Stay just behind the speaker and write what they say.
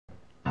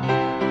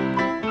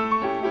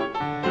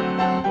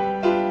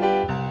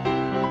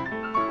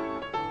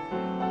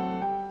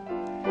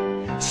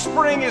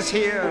Spring is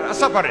here,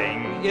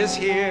 spring is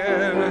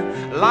here.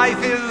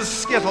 Life is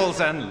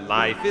skittles and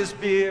life is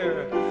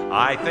beer.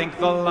 I think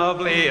the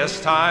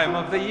loveliest time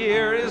of the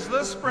year is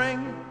the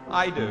spring.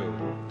 I do,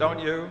 don't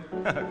you?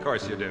 Of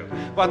course you do.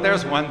 But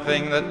there's one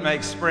thing that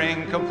makes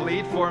spring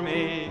complete for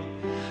me,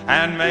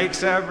 and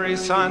makes every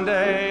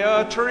Sunday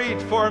a treat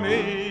for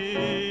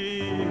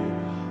me.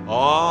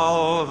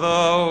 All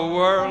the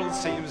world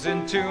seems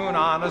in tune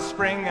on a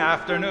spring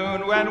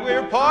afternoon when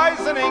we're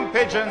poisoning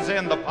pigeons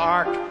in the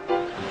park.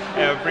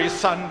 Every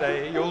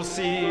Sunday you'll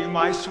see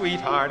my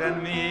sweetheart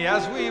and me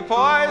as we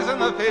poison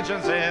the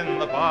pigeons in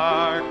the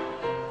park.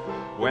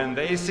 When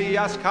they see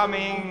us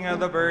coming,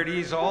 the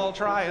birdies all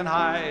try and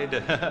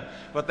hide,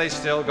 but they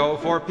still go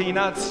for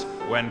peanuts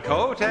when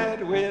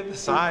coated with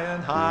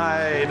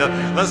cyanide.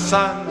 The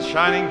sun's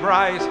shining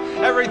bright,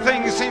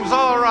 everything seems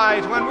all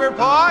right when we're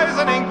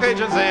poisoning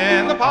pigeons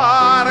in the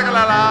park.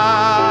 La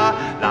la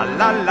la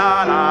la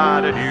la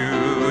la da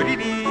doo dee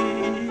dee.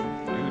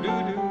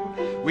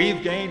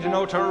 We've gained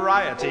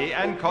notoriety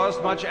and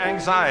caused much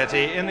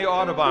anxiety in the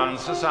Audubon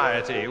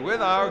Society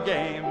with our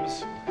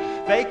games.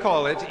 They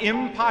call it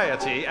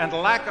impiety and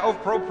lack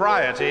of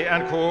propriety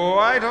and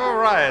quite a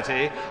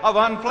variety of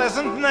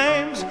unpleasant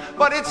names,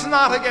 but it's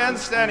not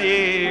against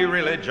any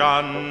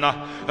religion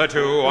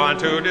to want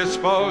to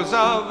dispose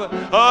of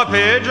a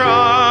pigeon.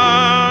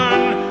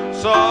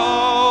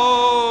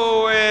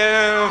 So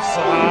if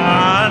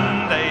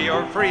Sunday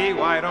you're free,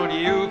 why don't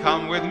you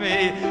come with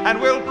me and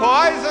we'll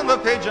poison the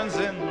pigeons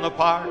in the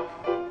park?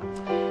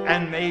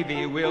 And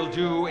maybe we'll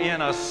do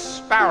in a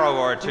sparrow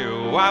or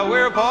two while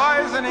we're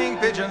poisoning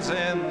pigeons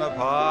in the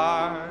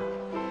park.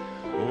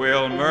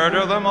 We'll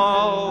murder them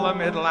all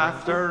amid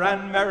laughter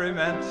and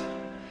merriment,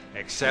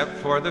 except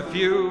for the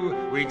few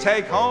we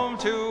take home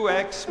to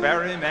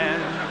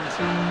experiment.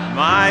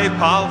 My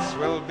pulse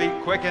will be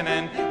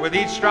quickening with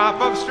each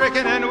drop of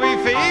strychnine we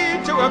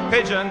feed to a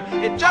pigeon.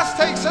 It just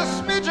takes a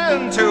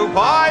smidgen to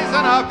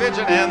poison a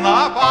pigeon in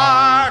the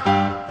park.